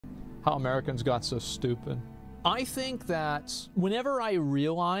How Americans got so stupid. I think that whenever I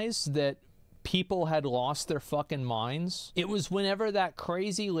realized that people had lost their fucking minds, it was whenever that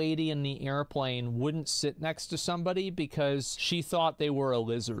crazy lady in the airplane wouldn't sit next to somebody because she thought they were a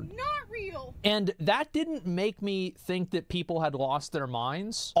lizard. Not real. And that didn't make me think that people had lost their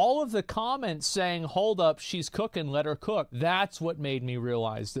minds. All of the comments saying, hold up, she's cooking, let her cook. That's what made me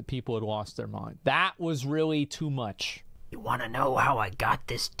realize that people had lost their mind. That was really too much. You want to know how I got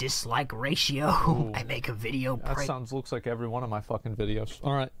this dislike ratio? Ooh, I make a video looks like every one of my fucking videos.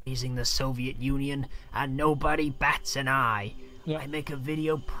 All right. praising the Soviet Union, and nobody bats an eye. Yeah. I make a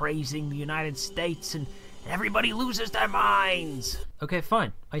video praising the United States, and everybody loses their minds. Okay,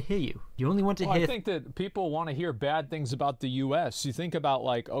 fine. I hear you. You only want to hear... I think that people want to hear bad things about the U.S. You think about,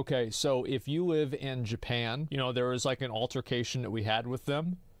 like, okay, so if you live in Japan, you know, there was like an altercation that we had with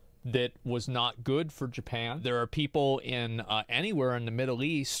them that was not good for Japan. There are people in anywhere in the Middle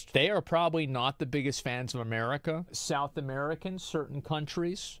East, they are probably not the biggest fans of America. South Americans, certain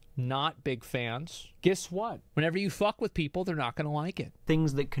countries, not big fans. Guess what? Whenever you fuck with people, they're not going to like it.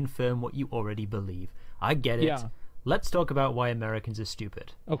 things that confirm what you already believe. I get it. Yeah. Let's talk about why Americans are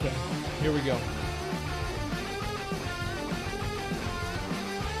stupid. Okay, here we go.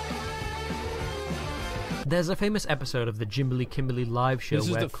 There's a famous episode of the Jimberly Kimberly live show This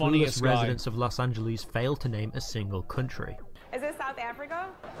is where the funniest clueless guy. residents of Los Angeles fail to name a single country. Is it South Africa?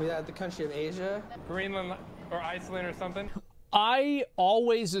 We had the country of Asia. Greenland or Iceland or something. I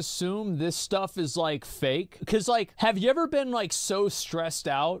always assume this stuff is like fake. Cause like, have you ever been like so stressed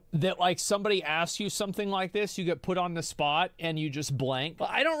out that like somebody asks you something like this, you get put on the spot and you just blank?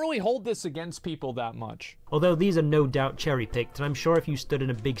 I don't really hold this against people that much. Although these are no doubt cherry-picked, and I'm sure if you stood in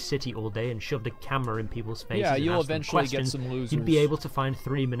a big city all day and shoved a camera in people's faces Yeah, and you'll asked them eventually get questions, some losers. you'd be able to find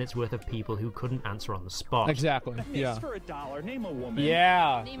 3 minutes worth of people who couldn't answer on the spot. Exactly, yeah. For $1, name a woman.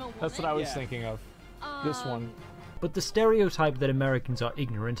 Yeah, Name a that's what woman? I was Yeah. thinking of. This one. But the stereotype that Americans are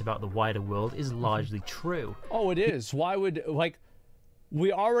ignorant about the wider world is largely true. Oh, it is. Why would, like,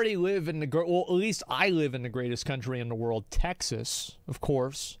 we already live in the, well, at least I live in the greatest country in the world, Texas, of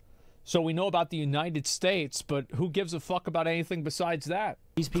course. So we know about the United States, but who gives a fuck about anything besides that?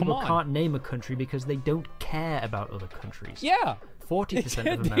 These Come people on. can't name a country because they don't care about other countries. Yeah. 40%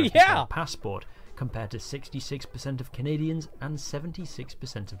 of Americans Yeah. have a passport, compared to 66% of Canadians and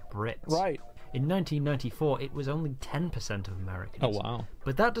 76% of Brits. Right. In 1994, it was only 10% of Americans. Oh, wow.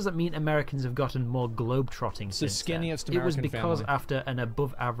 But that doesn't mean Americans have gotten more globe-trotting It's the since then. skinniest It was American because family. after an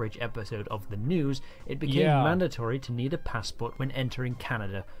above-average episode of the news, it became Yeah. mandatory to need a passport when entering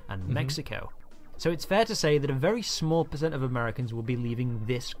Canada and Mm-hmm. Mexico. So it's fair to say that a very small percent of Americans will be leaving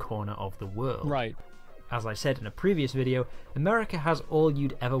this corner of the world. Right. As I said in a previous video, America has all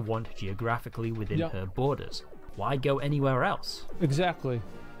you'd ever want geographically within Yep. her borders. Why go anywhere else? Exactly.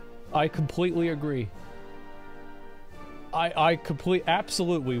 I completely agree.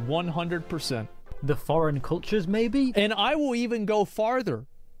 Absolutely, 100%. The foreign cultures, maybe? And I will even go farther.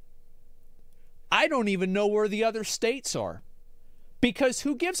 I don't even know where the other states are. Because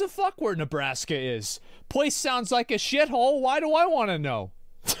who gives a fuck where Nebraska is? Place sounds like a shithole. Why do I want to know?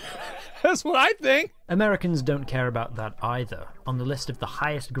 That's what I think. Americans don't care about that either. On the list of the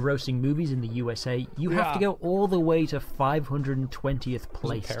highest grossing movies in the USA, you have to go all the way to 520th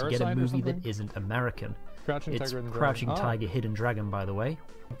place to get a Parasite or movie that something? isn't American. Crouching It's Tiger, Hidden Dragon. Crouching Oh. Tiger, Hidden Dragon, by the way.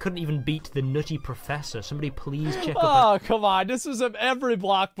 Couldn't even beat The Nutty Professor. Somebody please check up Oh, come on. This is every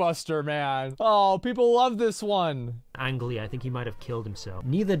blockbuster, man. Oh, people love this one. Ang Lee. I think he might have killed himself.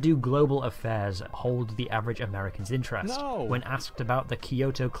 Neither do global affairs hold the average American's interest. No. When asked about the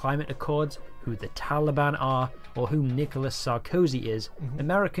Kyoto Climate Accords, who the Taliban are, or who Nicolas Sarkozy is, Mm-hmm.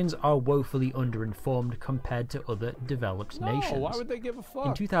 Americans are woefully underinformed compared to other developed nations. No, why would they give a In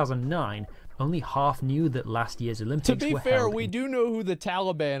fuck? 2009, only half knew that last year's Olympics To be were fair, held we in do know who the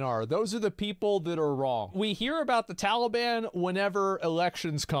Taliban are. Those are the people that are wrong. We hear about the Taliban whenever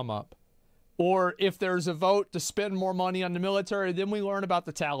elections come up. Or if there's a vote to spend more money on the military, then we learn about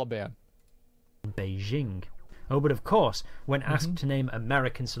the Taliban. Beijing. Oh, but of course, when Mm-hmm. asked to name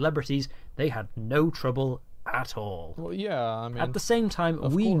American celebrities, they had no trouble at all. Well, yeah, I mean... At the same time,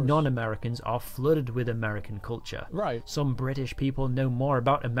 we course. non-Americans are flooded with American culture. Right. Some British people know more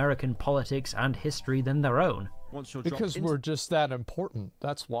about American politics and history than their own. Once you're dropped Because into we're just that important.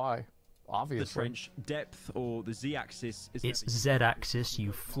 That's why. the Obviously. French, depth or the z-axis is It's Z-axis,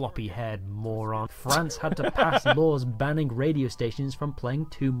 you floppy-haired moron. France had to pass laws banning radio stations from playing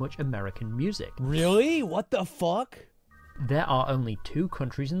too much American music. Really? What the fuck? There are only 2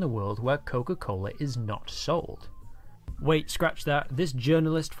 countries in the world where Coca-Cola is not sold. Wait, scratch that. This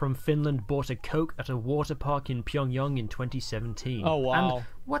journalist from Finland bought a Coke at a water park in Pyongyang in 2017. Oh, wow. And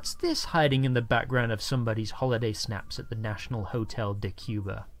what's this hiding in the background of somebody's holiday snaps at the National Hotel de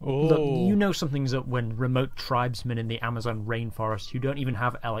Cuba? Oh. Look, you know something's up when remote tribesmen in the Amazon rainforest who don't even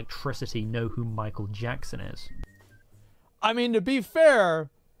have electricity know who Michael Jackson is. I mean, to be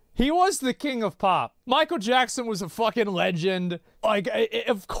fair, he was the king of pop. Michael Jackson was a fucking legend. Like,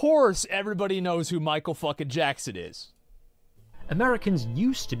 of course everybody knows who Michael fucking Jackson is. Americans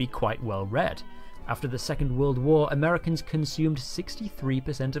used to be quite well read. After the Second World War, Americans consumed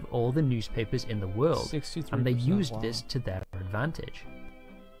 63% of all the newspapers in the world, 63%, and they used wow. this to their advantage.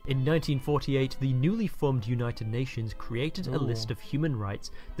 In 1948, the newly formed United Nations created a list of human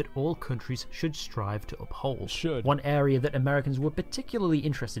rights that all countries should strive to uphold. One area that Americans were particularly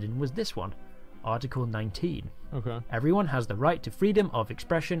interested in was this one, Article 19. Okay. Everyone has the right to freedom of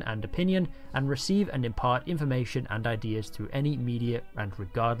expression and opinion, and receive and impart information and ideas through any media and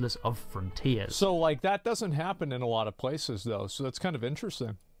regardless of frontiers. So, like, that doesn't happen in a lot of places, though, so that's kind of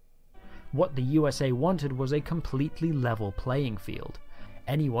interesting. What the USA wanted was a completely level playing field.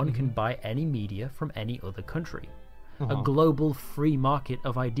 Anyone can buy any media from any other country. A global free market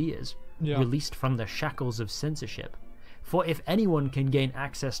of ideas, released from the shackles of censorship. For if anyone can gain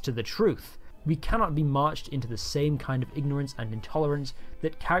access to the truth, we cannot be marched into the same kind of ignorance and intolerance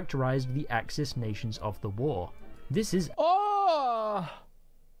that characterized the Axis nations of the war. This is... Oh!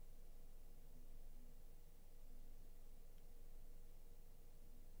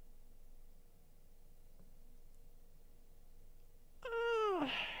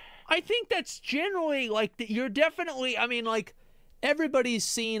 I think that's generally, like, you're definitely, I mean, like, everybody's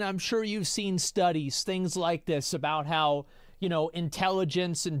seen, I'm sure you've seen studies, things like this about how, you know,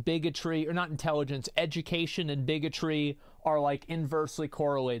 intelligence and bigotry, or not intelligence, education and bigotry are, like, inversely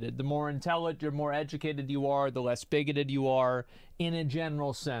correlated. The more intelligent, the more educated you are, the less bigoted you are, in a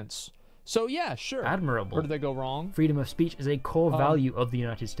general sense. So, yeah, sure. Admirable. Where did they go wrong? Freedom of speech is a core value of the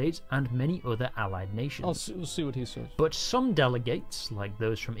United States and many other allied nations. We'll see what he says. But some delegates, like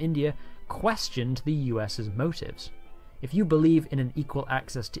those from India, questioned the US's motives. If you believe in an equal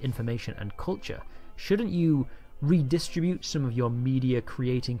access to information and culture, shouldn't you redistribute some of your media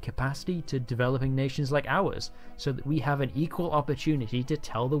creating capacity to developing nations like ours, so that we have an equal opportunity to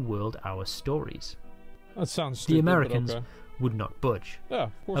tell the world our stories? That sounds stupid, the Americans but okay. would not budge. Yeah,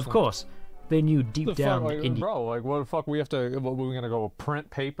 of course, they knew deep down fuck, that India... Bro, like, what the fuck, we have to, what, we're gonna go print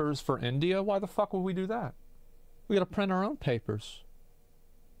papers for India? Why the fuck would we do that? We gotta print our own papers.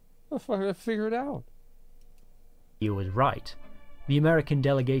 What the fuck, I gotta figure it out. He was right. The American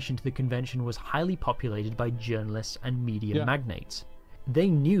delegation to the convention was highly populated by journalists and media magnates. They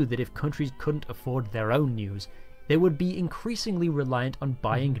knew that if countries couldn't afford their own news, they would be increasingly reliant on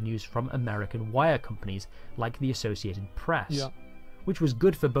buying news from American wire companies like the Associated Press, which was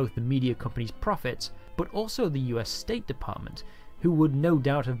good for both the media companies' profits, but also the US State Department, who would no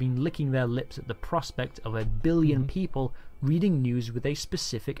doubt have been licking their lips at the prospect of 1 billion people reading news with a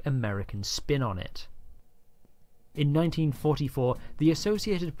specific American spin on it. In 1944, the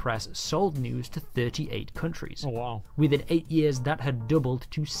Associated Press sold news to 38 countries. Oh, wow. Within 8 years, that had doubled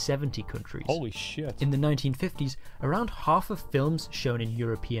to 70 countries. Holy shit. In the 1950s, around half of films shown in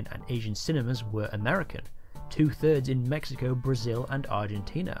European and Asian cinemas were American, 2/3 in Mexico, Brazil, and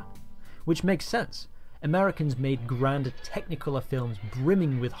Argentina. Which makes sense. Americans made grand Technicolor films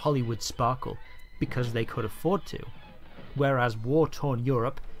brimming with Hollywood sparkle because they could afford to. Whereas war-torn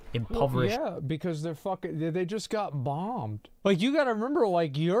Europe, impoverished... Well, yeah, because they're fucking, they just got bombed. Like, you gotta remember,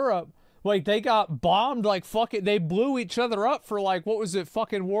 like, Europe, like, they got bombed, like, fucking, they blew each other up for, like, what was it,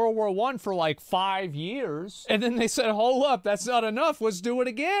 fucking World War I for, like, 5 years. And then they said, hold up, that's not enough, let's do it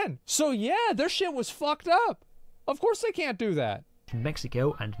again. So, yeah, their shit was fucked up. Of course they can't do that.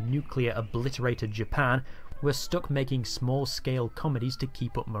 Mexico and nuclear obliterated Japan were stuck making small-scale comedies to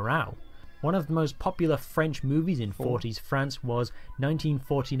keep up morale. One of the most popular French movies in 40s France was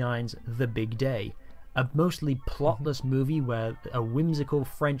 1949's The Big Day, a mostly plotless movie where a whimsical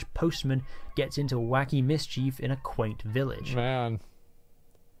French postman gets into wacky mischief in a quaint village. Man.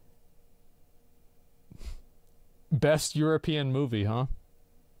 Best European movie, huh?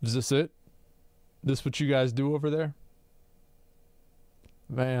 Is this it? This what you guys do over there?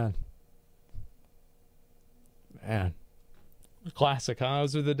 Man. Man. Classic, huh?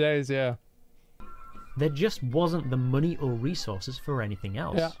 Those are the days, yeah. There just wasn't the money or resources for anything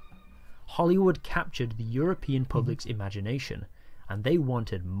else. Yeah. Hollywood captured the European public's imagination, and they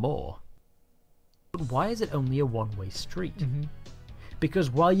wanted more. But why is it only a one-way street? Because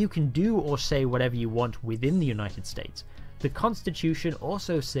while you can do or say whatever you want within the United States, The Constitution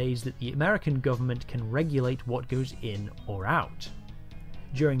also says that the American government can regulate what goes in or out.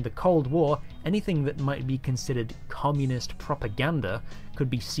 During the Cold War, anything that might be considered communist propaganda could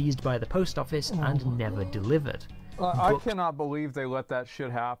be seized by the post office and never delivered. I cannot believe they let that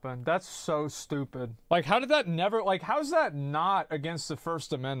shit happen. That's so stupid. Like, how did that never, like, how's that not against the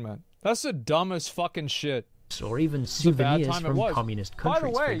First Amendment? That's the dumbest fucking shit. Or even souvenirs from communist countries. By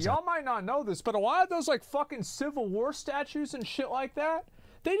the way, y'all might not know this, but a lot of those, like, fucking Civil War statues and shit like that,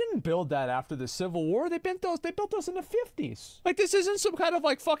 they didn't build that after the Civil War. They built those in the 50s. Like, this isn't some kind of,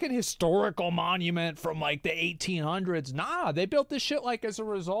 like, fucking historical monument from, like, the 1800s. Nah, they built this shit, like, as a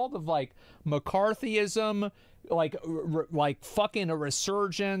result of, like, McCarthyism, like fucking a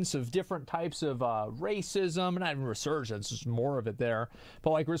resurgence of different types of racism. Not even resurgence, there's more of it there.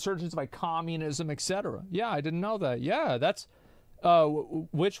 But, like, resurgence of, like, communism, etc. Yeah, I didn't know that. Yeah, that's...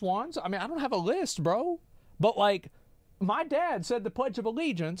 which ones? I mean, I don't have a list, bro. But, like... My dad said the Pledge of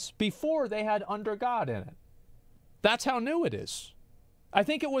Allegiance before they had Under God in it. That's how new it is. I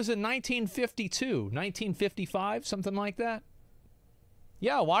think it was in 1952, 1955, something like that.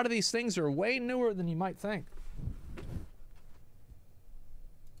 Yeah, a lot of these things are way newer than you might think.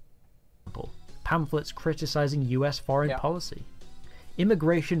 Pamphlets criticizing US foreign policy.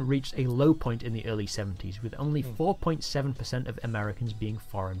 Immigration reached a low point in the early 70s, with only 4.7% of Americans being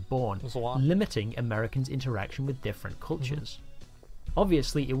foreign-born, limiting Americans' interaction with different cultures.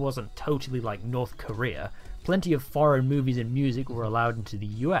 Obviously, it wasn't totally like North Korea. Plenty of foreign movies and music were allowed into the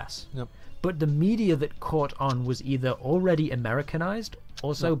US. But the media that caught on was either already Americanized,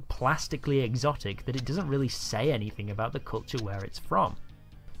 or so plastically exotic that it doesn't really say anything about the culture where it's from.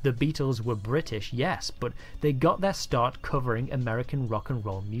 The Beatles were British, yes, but they got their start covering American rock and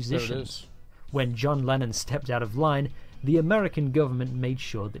roll musicians. When John Lennon stepped out of line, the American government made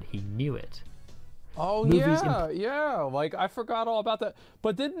sure that he knew it. Oh, yeah, like, I forgot all about that.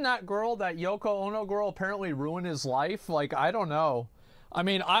 But didn't that girl, that Yoko Ono girl, apparently ruin his life? Like, I don't know. I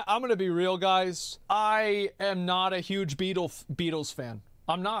mean, I'm gonna be real, guys. I am not a huge Beatles fan.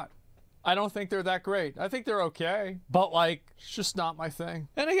 I'm not. I don't think they're that great. I think they're okay, but, like, it's just not my thing.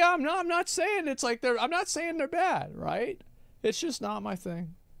 And again, I'm not saying it's like I'm not saying they're bad, right? It's just not my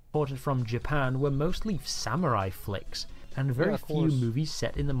thing. Imported from Japan were mostly samurai flicks, and very few movies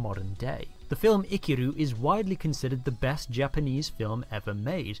set in the modern day. The film Ikiru is widely considered the best Japanese film ever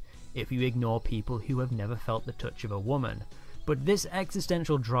made, if you ignore people who have never felt the touch of a woman. But this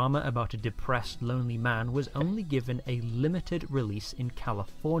existential drama about a depressed, lonely man was only given a limited release in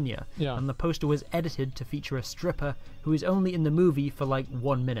California, and the poster was edited to feature a stripper who is only in the movie for like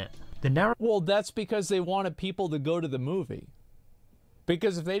 1 minute. Well, that's because they wanted people to go to the movie.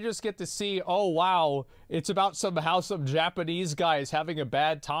 Because if they just get to see, oh wow, it's about somehow some Japanese guy is having a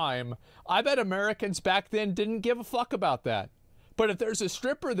bad time, I bet Americans back then didn't give a fuck about that. But if there's a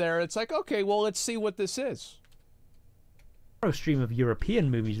stripper there, it's like, okay, well, let's see what this is. The stream of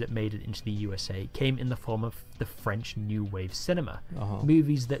European movies that made it into the USA came in the form of the French New Wave cinema.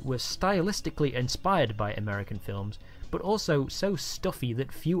 Movies that were stylistically inspired by American films, but also so stuffy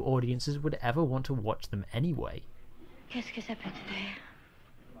that few audiences would ever want to watch them anyway. Qu'est-ce que ça peut te faire?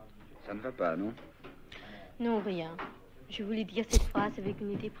 Ça ne va pas, non? Non, rien. Je voulais dire cette phrase avec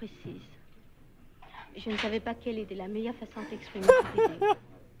une idée précise. Je ne savais pas quelle était la meilleure façon d'exprimer cette idée.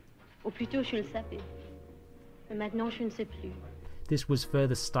 Ou plutôt, je le savais. Maintenant, je ne sais plus. This was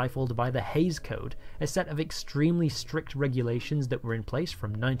further stifled by the Hays Code, a set of extremely strict regulations that were in place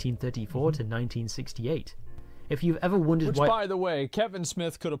from 1934 to 1968. If you've ever wondered why... Which, by the way, Kevin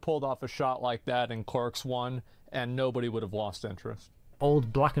Smith could have pulled off a shot like that in Clerks 1, and nobody would have lost interest.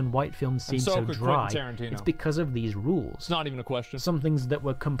 Old black and white films seem so dry, Tarantino. It's because of these rules. It's not even a question. Some things that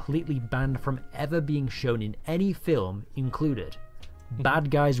were completely banned from ever being shown in any film included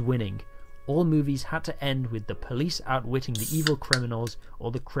bad guys winning. All movies had to end with the police outwitting the evil criminals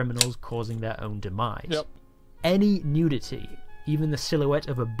or the criminals causing their own demise. Any nudity, even the silhouette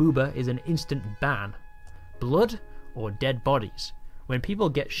of a booba, is an instant ban. Blood or dead bodies. When people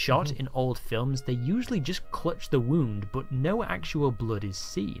get shot in old films, they usually just clutch the wound, but no actual blood is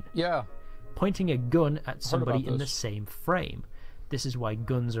seen. Pointing a gun at somebody in the same frame. This is why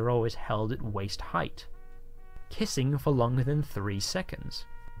guns are always held at waist height. Kissing for longer than 3 seconds.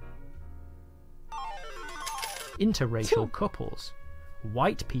 Interracial couples.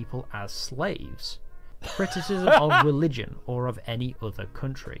 White people as slaves. Criticism of religion or of any other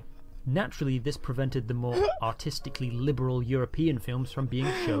country. Naturally, this prevented the more artistically liberal European films from being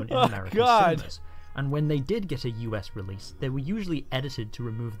shown in American cinemas. And when they did get a US release, they were usually edited to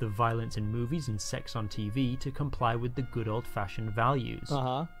remove the violence in movies and sex on TV to comply with the good old-fashioned values.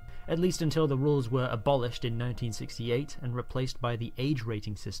 at least until the rules were abolished in 1968 and replaced by the age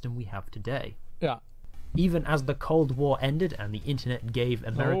rating system we have today. Yeah. Even as the Cold War ended and the internet gave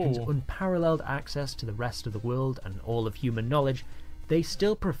Americans unparalleled access to the rest of the world and all of human knowledge, they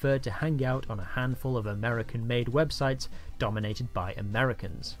still preferred to hang out on a handful of American-made websites dominated by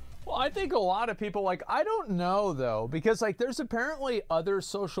Americans. Well, I think a lot of people, like, I don't know, though, because, like, there's apparently other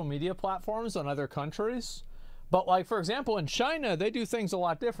social media platforms in other countries. But, like, for example, in China, they do things a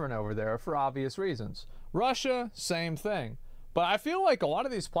lot different over there for obvious reasons. Russia, same thing. But I feel like a lot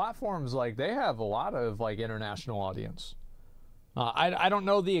of these platforms, like, they have a lot of, like, international audience. I don't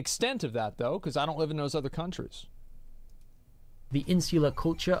know the extent of that, though, because I don't live in those other countries. The insular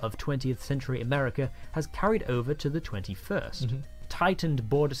culture of 20th century America has carried over to the 21st. Tightened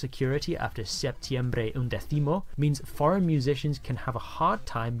border security after Septiembre Undécimo means foreign musicians can have a hard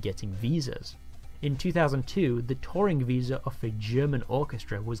time getting visas. In 2002, the touring visa of a German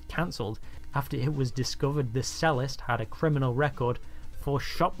orchestra was cancelled after it was discovered the cellist had a criminal record for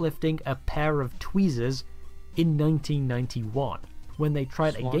shoplifting a pair of tweezers in 1991. When they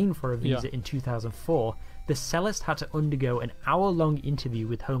tried again for a visa in 2004, the cellist had to undergo an hour-long interview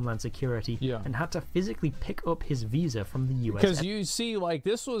with Homeland Security and had to physically pick up his visa from the US. Because you see, like,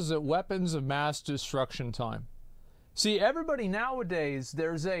 this was at weapons of mass destruction time. See, everybody nowadays,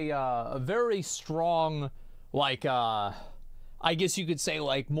 there's a very strong, like, I guess you could say,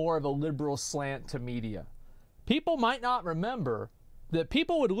 like, more of a liberal slant to media. People might not remember that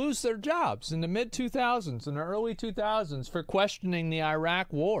people would lose their jobs in the mid-2000s and the early 2000s for questioning the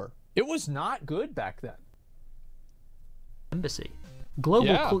Iraq War. It was not good back then. Embassy.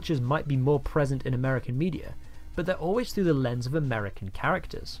 Global cultures might be more present in American media, but they're always through the lens of American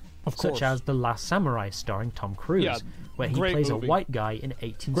characters, such as The Last Samurai starring Tom Cruise, where he plays a white guy in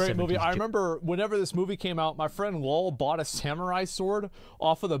 1870s. Great movie. I remember whenever this movie came out, my friend Lowell bought a samurai sword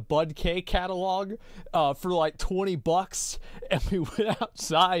off of the Bud K catalog for like $20, and we went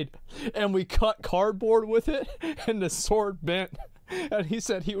outside and we cut cardboard with it, and the sword bent, and he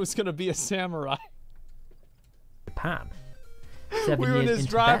said he was going to be a samurai. Japan. 7 we were years in his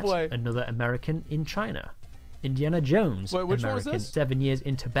in driveway. Tibet, another American in China. Indiana Jones, Wait, which American, one was this? 7 years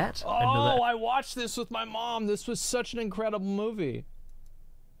in Tibet, Oh, another I watched this with my mom. This was such an incredible movie.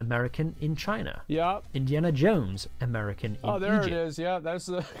 American in China. Yeah. Indiana Jones, American in Oh, there Egypt. it is. Yeah, that's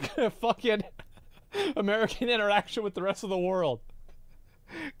the fucking American interaction with the rest of the world.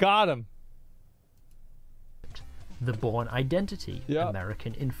 Got him. The Bourne Identity, Yeah.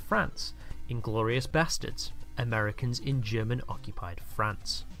 American in France. Inglourious Bastards, Americans in German-occupied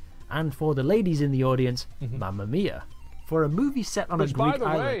France. And for the ladies in the audience, Mamma Mia. For a movie set on Which, a Greek by the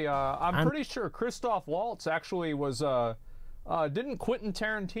island... way, I'm pretty sure Christoph Waltz actually was, didn't Quentin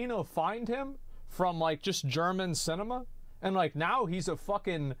Tarantino find him from, like, just German cinema? And, like, now he's a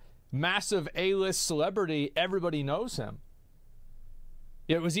fucking massive A-list celebrity. Everybody knows him.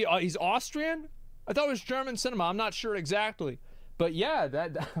 Yeah, was he, he's Austrian? I thought it was German cinema. I'm not sure exactly. But yeah,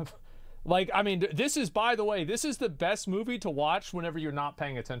 that... Like, I mean, this is, by the way, this is the best movie to watch whenever you're not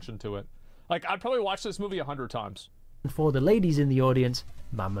paying attention to it. Like, I'd probably watch this movie 100 times. And for the ladies in the audience,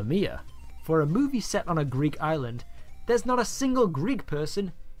 Mamma Mia. For a movie set on a Greek island, there's not a single Greek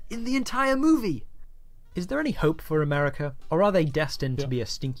person in the entire movie. Is there any hope for America, or are they destined to be a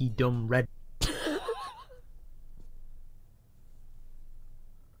stinky, dumb, red...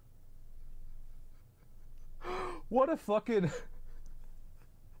 What a fucking...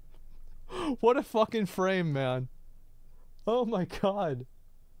 What a fucking frame, man. Oh my god.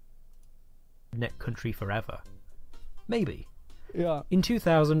 ...net country forever? Maybe. Yeah. In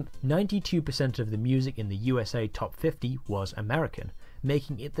 2000, 92% of the music in the USA Top 50 was American,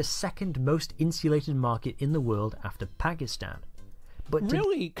 making it the second most insulated market in the world after Pakistan. But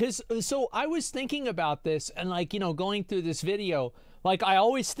really? Because, so I was thinking about this and, like, you know, going through this video, like, I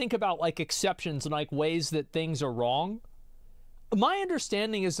always think about, like, exceptions and, like, ways that things are wrong. My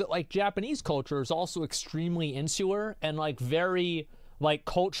understanding is that, like, Japanese culture is also extremely insular and, like, very, like,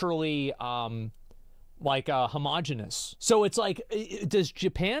 culturally, homogenous. So it's like, does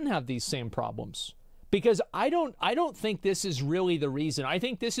Japan have these same problems? Because I don't think this is really the reason. I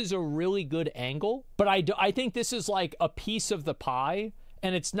think this is a really good angle, but I think this is like a piece of the pie,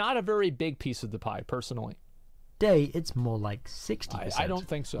 and it's not a very big piece of the pie, personally. Today, it's more like 60%. I don't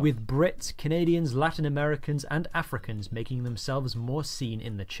think so. With Brits, Canadians, Latin Americans, and Africans making themselves more seen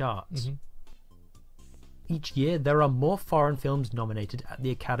in the charts. Each year, there are more foreign films nominated at the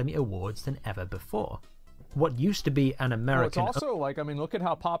Academy Awards than ever before. What used to be an American... Well, it's also, like, I mean, look at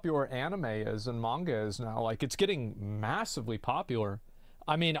how popular anime is and manga is now. Like, it's getting massively popular.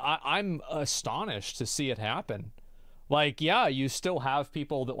 I mean, I'm astonished to see it happen. Like, yeah, you still have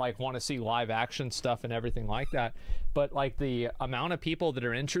people that like want to see live action stuff and everything like that, but like the amount of people that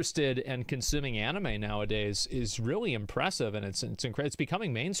are interested in consuming anime nowadays is really impressive, and it's incredible. It's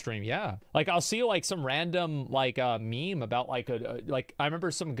becoming mainstream. Yeah, like I'll see like some random like meme about like like I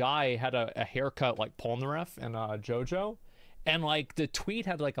remember some guy had a haircut like Polnareff and JoJo, and like the tweet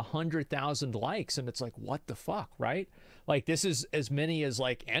had like 100,000 likes, and it's like, what the fuck, right? Like this is as many as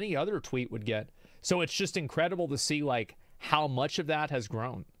like any other tweet would get. So it's just incredible to see like how much of that has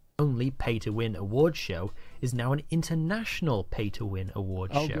grown. Only pay-to-win award show is now an international pay-to-win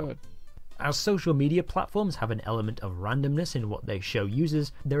award show. Good. As social media platforms have an element of randomness in what they show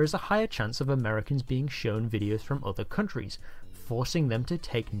users, there is a higher chance of Americans being shown videos from other countries, forcing them to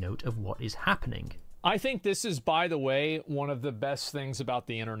take note of what is happening. I think this is, by the way, one of the best things about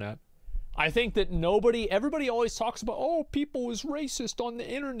the internet. I think that everybody always talks about, oh, people is racist on the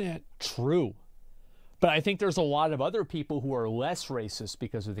internet. True. But I think there's a lot of other people who are less racist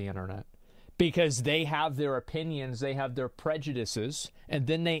because of the internet. Because they have their opinions, they have their prejudices, and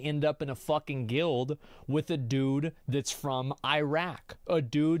then they end up in a fucking guild with a dude that's from Iraq, a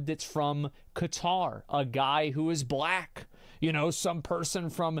dude that's from Qatar, a guy who is black, you know, some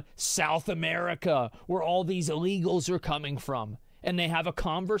person from South America, where all these illegals are coming from. And they have a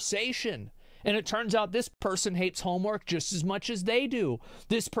conversation. And it turns out this person hates homework just as much as they do.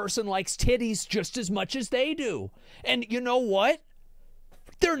 This person likes titties just as much as they do. And you know what?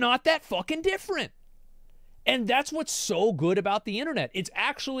 They're not that fucking different. And that's what's so good about the internet. It's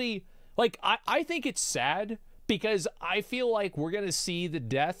actually, like, I think it's sad because I feel like we're going to see the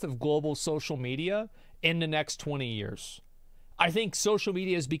death of global social media in the next 20 years. I think social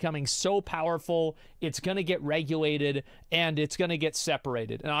media is becoming so powerful, it's going to get regulated and it's going to get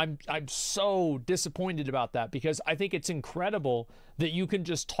separated. And I'm so disappointed about that because I think it's incredible that you can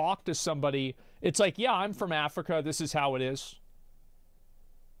just talk to somebody. It's like, yeah, I'm from Africa. This is how it is.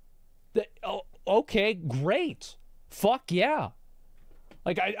 Oh, okay, great. Fuck yeah.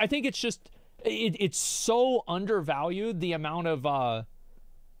 Like, I think it's just, it's so undervalued, the amount of,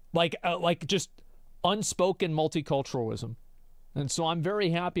 like just unspoken multiculturalism. And so I'm very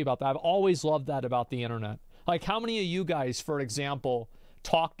happy about that. I've always loved that about the internet. Like, how many of you guys, for example,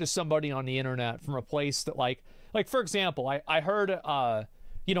 talk to somebody on the internet from a place that like for example, I heard,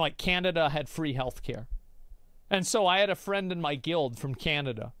 you know, like Canada had free healthcare. And so I had a friend in my guild from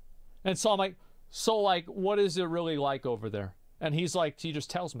Canada. And so I'm like, so like, what is it really like over there? And he's like, he just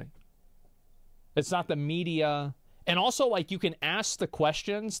tells me. It's not the media. And also, like, you can ask the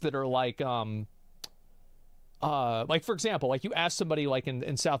questions that are like for example, like you ask somebody like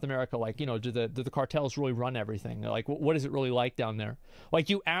in South America, like, you know, do the cartels really run everything? Like, what is it really like down there? Like,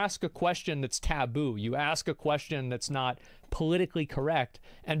 you ask a question that's taboo. You ask a question that's not politically correct.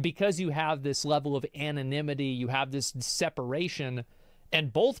 And because you have this level of anonymity, you have this separation,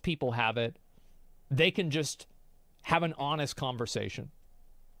 and both people have it, they can just have an honest conversation.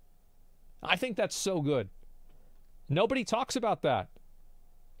 I think that's so good. Nobody talks about that.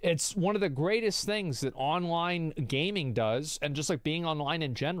 It's one of the greatest things that online gaming does, and just like being online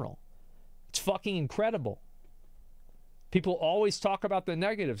in general. It's fucking incredible. People always talk about the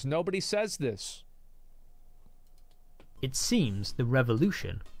negatives. Nobody says this. It seems the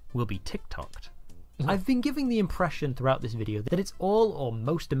revolution will be TikToked. I've been giving the impression throughout this video that it's all or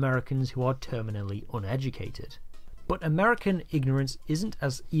most Americans who are terminally uneducated. But American ignorance isn't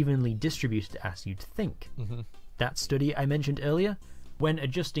as evenly distributed as you'd think. That study I mentioned earlier, when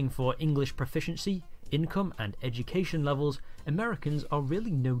adjusting for English proficiency, income and education levels, Americans are really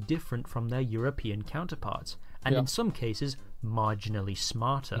no different from their European counterparts, and in some cases marginally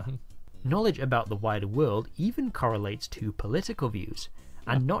smarter. Knowledge about the wider world even correlates to political views,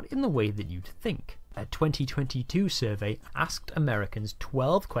 and not in the way that you'd think. A 2022 survey asked Americans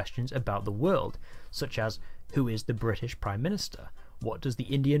 12 questions about the world, such as who is the British Prime Minister, what does the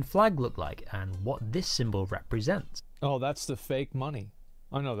Indian flag look like, and what this symbol represents. Oh, that's the fake money.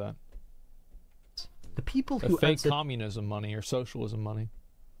 I know that. The people the who fake answered communism money or socialism money.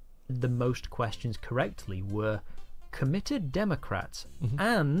 The most questions correctly were committed Democrats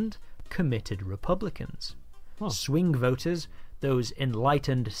and committed Republicans. Swing voters, those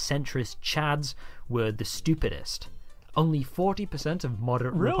enlightened centrist chads, were the stupidest. Only 40% of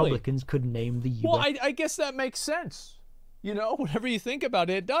moderate Republicans could name the US. Well, I guess that makes sense. You know, whatever you think about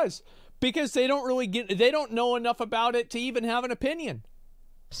it, it does. Because they don't know enough about it to even have an opinion.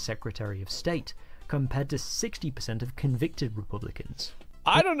 Secretary of State, compared to 60% of convicted Republicans.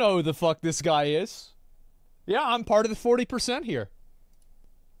 I don't know who the fuck this guy is. Yeah, I'm part of the 40% here.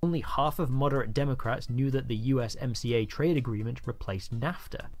 Only half of moderate Democrats knew that the USMCA trade agreement replaced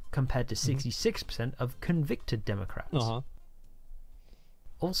NAFTA. compared to 66% of convicted Democrats. Uh-huh.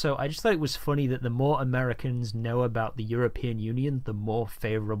 Also, I just thought it was funny that the more Americans know about the European Union, the more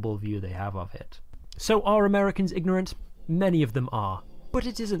favourable view they have of it. So are Americans ignorant? Many of them are. But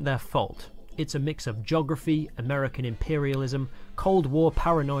it isn't their fault. It's a mix of geography, American imperialism, Cold War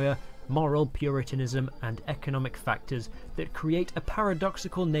paranoia, moral puritanism, and economic factors that create a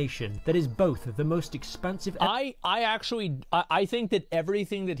paradoxical nation that is both the most expansive... I think that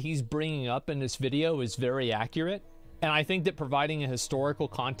everything that he's bringing up in this video is very accurate. And I think that providing a historical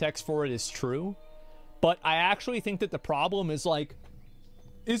context for it is true. But I actually think that the problem is, like,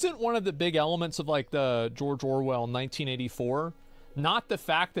 isn't one of the big elements of, like, the George Orwell 1984 not the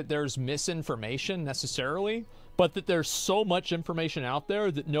fact that there's misinformation necessarily, but that there's so much information out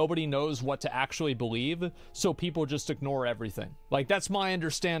there that nobody knows what to actually believe, so people just ignore everything. Like, that's my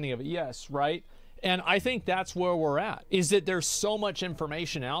understanding of it, yes, right? And I think that's where we're at, is that there's so much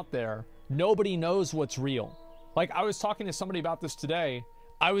information out there, nobody knows what's real. Like, I was talking to somebody about this today.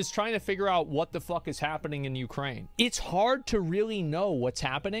 I was trying to figure out what the fuck is happening in Ukraine. It's hard to really know what's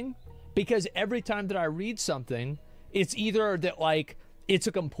happening, because every time that I read something, it's either that, like, it's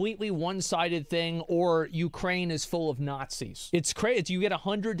a completely one-sided thing, or Ukraine is full of Nazis. It's crazy. You get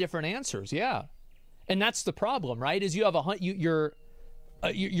 100 different answers, yeah. And that's the problem, right? Is you have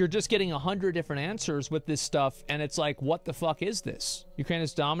you're just getting 100 different answers with this stuff, and it's like, what the fuck is this? Ukraine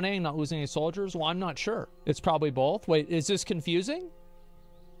is dominating, not losing any soldiers? Well, I'm not sure. It's probably both. Wait, is this confusing?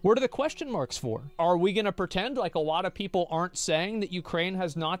 What are the question marks for? Are we going to pretend like a lot of people aren't saying that Ukraine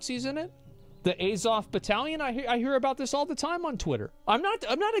has Nazis in it? The Azov Battalion, I hear about this all the time on Twitter. I'm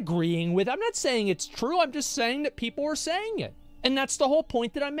not agreeing with, I'm not saying it's true, I'm just saying that people are saying it. And that's the whole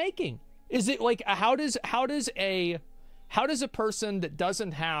point that I'm making. Is it like, how does a person that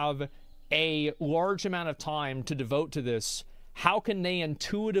doesn't have a large amount of time to devote to this, how can they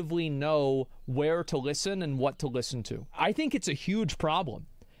intuitively know where to listen and what to listen to? I think it's a huge problem.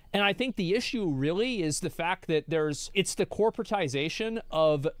 And I think the issue really is the fact that it's the corporatization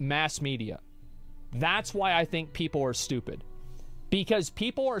of mass media. That's why I think people are stupid. Because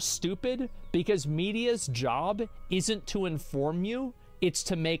people are stupid because media's job isn't to inform you, it's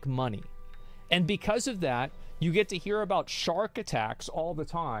to make money. And because of that, you get to hear about shark attacks all the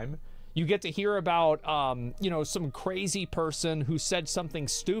time. You get to hear about, some crazy person who said something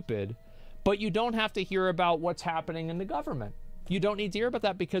stupid, but you don't have to hear about what's happening in the government. You don't need to hear about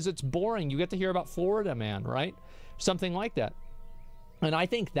that because it's boring. You get to hear about Florida Man, right? Something like that. And I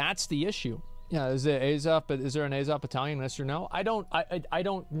think that's the issue. Yeah, is there an Azov Battalion? Yes or no? I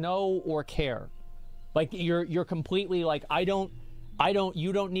don't know or care. Like, you're completely like, you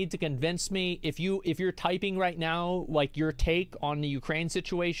don't need to convince me. If you're typing right now, like, your take on the Ukraine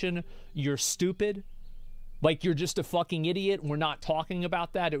situation, you're stupid. Like, you're just a fucking idiot. We're not talking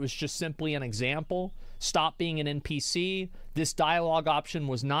about that. It was just simply an example. Stop being an NPC. This dialogue option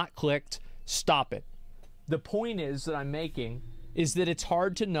was not clicked. Stop it. The point is that I'm making is that it's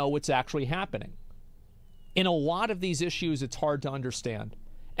hard to know what's actually happening. In a lot of these issues, it's hard to understand.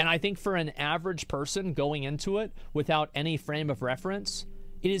 And I think for an average person going into it without any frame of reference,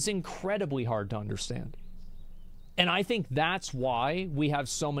 it is incredibly hard to understand. And I think that's why we have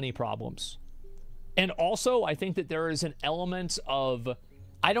so many problems. And also, I think that there is an element of,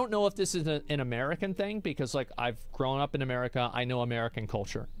 I don't know if this is an American thing, because, like, I've grown up in America, I know American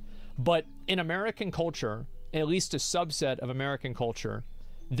culture. But in American culture, at least a subset of American culture,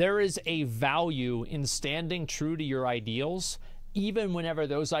 there is a value in standing true to your ideals, even whenever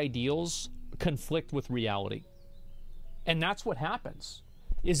those ideals conflict with reality. And that's what happens,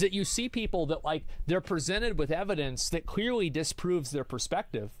 is that you see people that, like, they're presented with evidence that clearly disproves their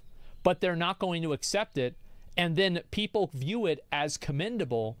perspective, but they're not going to accept it, and then people view it as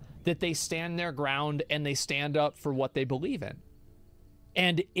commendable that they stand their ground and they stand up for what they believe in.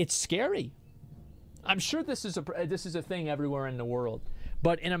 And it's scary. I'm sure this is a thing everywhere in the world,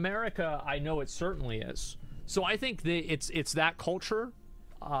 but in America, I know it certainly is. So I think that it's that culture.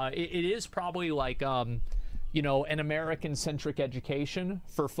 It is probably like an American-centric education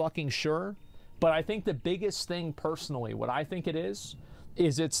for fucking sure. But I think the biggest thing personally, what I think it is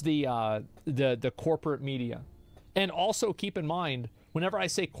it's the corporate media. And also keep in mind, whenever I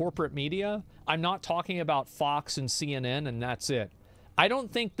say corporate media, I'm not talking about Fox and CNN and that's it. I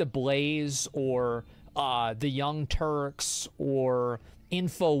don't think the Blaze or the Young Turks or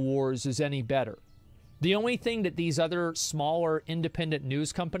InfoWars is any better. The only thing that these other smaller independent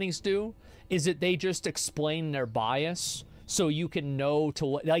news companies do is that they just explain their bias so you can know to,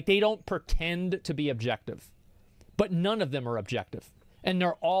 like, they don't pretend to be objective. But none of them are objective. And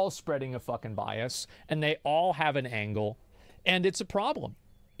they're all spreading a fucking bias, and they all have an angle, and it's a problem.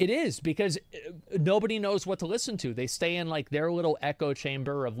 It is, because nobody knows what to listen to. They stay in like their little echo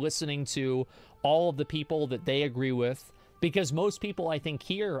chamber of listening to all of the people that they agree with. Because most people, I think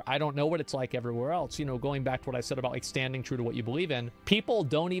here, I don't know what it's like everywhere else. You know, going back to what I said about like standing true to what you believe in, people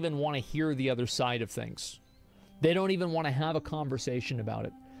don't even want to hear the other side of things. They don't even want to have a conversation about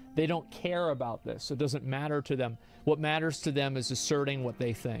it. They don't care about this. It doesn't matter to them. What matters to them is asserting what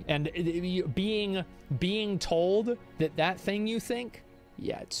they think. And being told that that thing you think,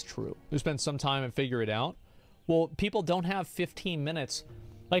 yeah, it's true. You spend some time and figure it out. Well, people don't have 15 minutes.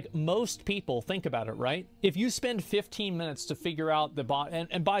 Like most people, think about it, right? If you spend 15 minutes to figure out the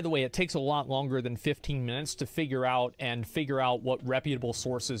and by the way, it takes a lot longer than 15 minutes to figure out what reputable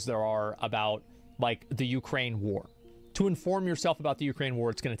sources there are about like the Ukraine war. To inform yourself about the Ukraine war,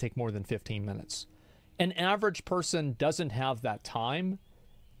 it's going to take more than 15 minutes. An average person doesn't have that time.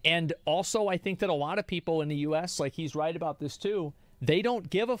 And also, I think that a lot of people in the US, like he's right about this too, they don't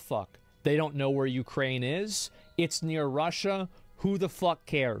give a fuck. They don't know where Ukraine is. It's near Russia. Who the fuck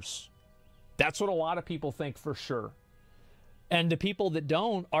cares? That's what a lot of people think for sure. And the people that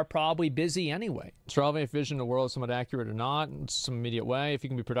don't are probably busy anyway. Striving if vision of the world is somewhat accurate or not, in some immediate way, if you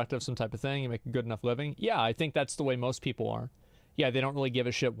can be productive, some type of thing, you make a good enough living. Yeah, I think that's the way most people are. Yeah, they don't really give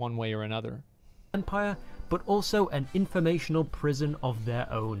a shit one way or another. Empire, but also an informational prison of their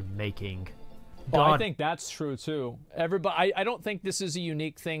own making. Oh, I think that's true too. Everybody, I don't think this is a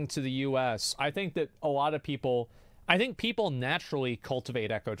unique thing to the US. I think that a lot of people, I think people naturally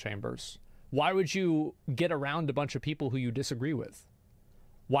cultivate echo chambers. Why would you get around a bunch of people who you disagree with?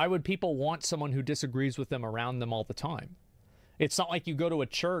 Why would people want someone who disagrees with them around them all the time? It's not like you go to a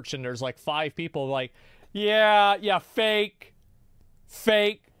church and there's like 5 people like, yeah, fake.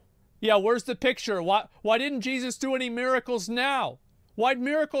 Yeah, where's the picture? Why didn't Jesus do any miracles now? Why'd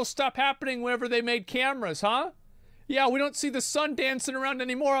miracles stop happening whenever they made cameras, huh? Yeah, we don't see the sun dancing around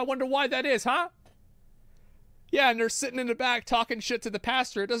anymore. I wonder why that is, huh? Yeah, and they're sitting in the back talking shit to the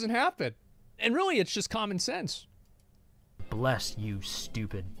pastor. It doesn't happen. And really, it's just common sense. Bless you,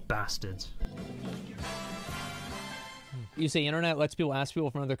 stupid bastards. You say internet lets people ask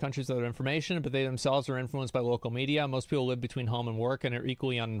people from other countries other information, but they themselves are influenced by local media. Most people live between home and work and are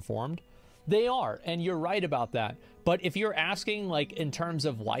equally uninformed. They are, and you're right about that. But if you're asking, like, in terms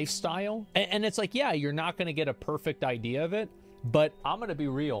of lifestyle, and it's like, yeah, you're not going to get a perfect idea of it, but I'm going to be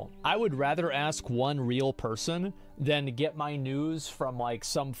real. I would rather ask one real person than get my news from, like,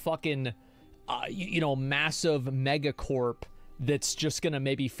 some fucking, massive megacorp that's just going to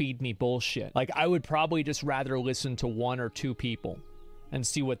maybe feed me bullshit. Like, I would probably just rather listen to 1 or 2 people and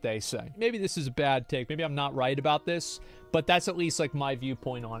see what they say. Maybe this is a bad take. Maybe I'm not right about this, but that's at least like my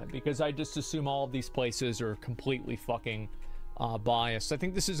viewpoint on it, because I just assume all of these places are completely fucking biased. I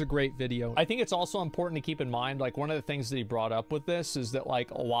think this is a great video. I think it's also important to keep in mind, like, one of the things that he brought up with this is that,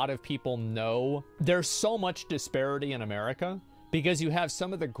 like, a lot of people know there's so much disparity in America because you have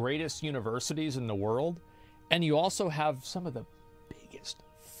some of the greatest universities in the world, and you also have some of the biggest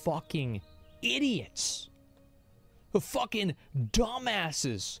fucking idiots, the fucking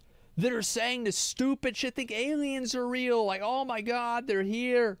dumbasses that are saying this stupid shit, think aliens are real, like, oh my god, they're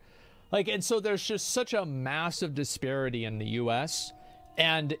here. Like, and so there's just such a massive disparity in the US,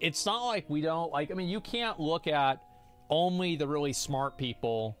 and it's not like we don't, like, I mean, you can't look at only the really smart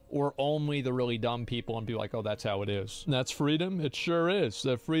people or only the really dumb people and be like, oh, that's how it is. And that's freedom? It sure is.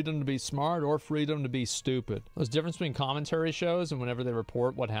 The freedom to be smart or freedom to be stupid. There's a difference between commentary shows and whenever they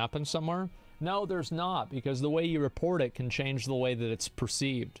report what happened somewhere. No, there's not, because the way you report it can change the way that it's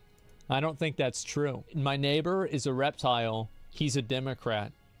perceived. I don't think that's true. My neighbor is a reptile. He's a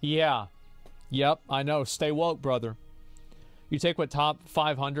Democrat. Yeah. Yep, I know. Stay woke, brother. You take what top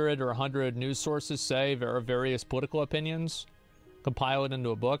 500 or 100 news sources say, various political opinions, compile it into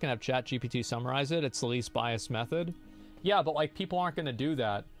a book, and have ChatGPT summarize it. It's the least biased method. Yeah, but, like, people aren't going to do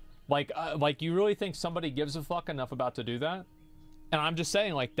that. Like, you really think somebody gives a fuck enough about to do that? And I'm just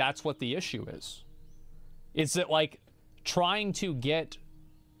saying, like, that's what the issue is. Is that, like, trying to get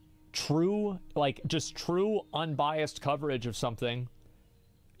true, like, just true, unbiased coverage of something.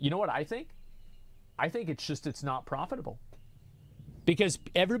 You know what I think? I think it's not profitable. Because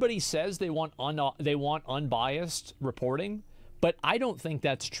everybody says they want unbiased reporting, but I don't think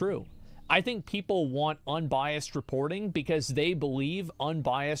that's true. I think people want unbiased reporting because they believe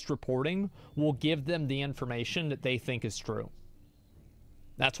unbiased reporting will give them the information that they think is true.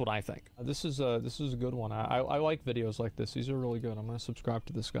 That's what I think. This is a good one. I like videos like this. These are really good. I'm going to subscribe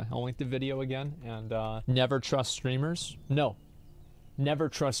to this guy. I'll link the video again. And never trust streamers. No. Never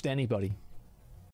trust anybody.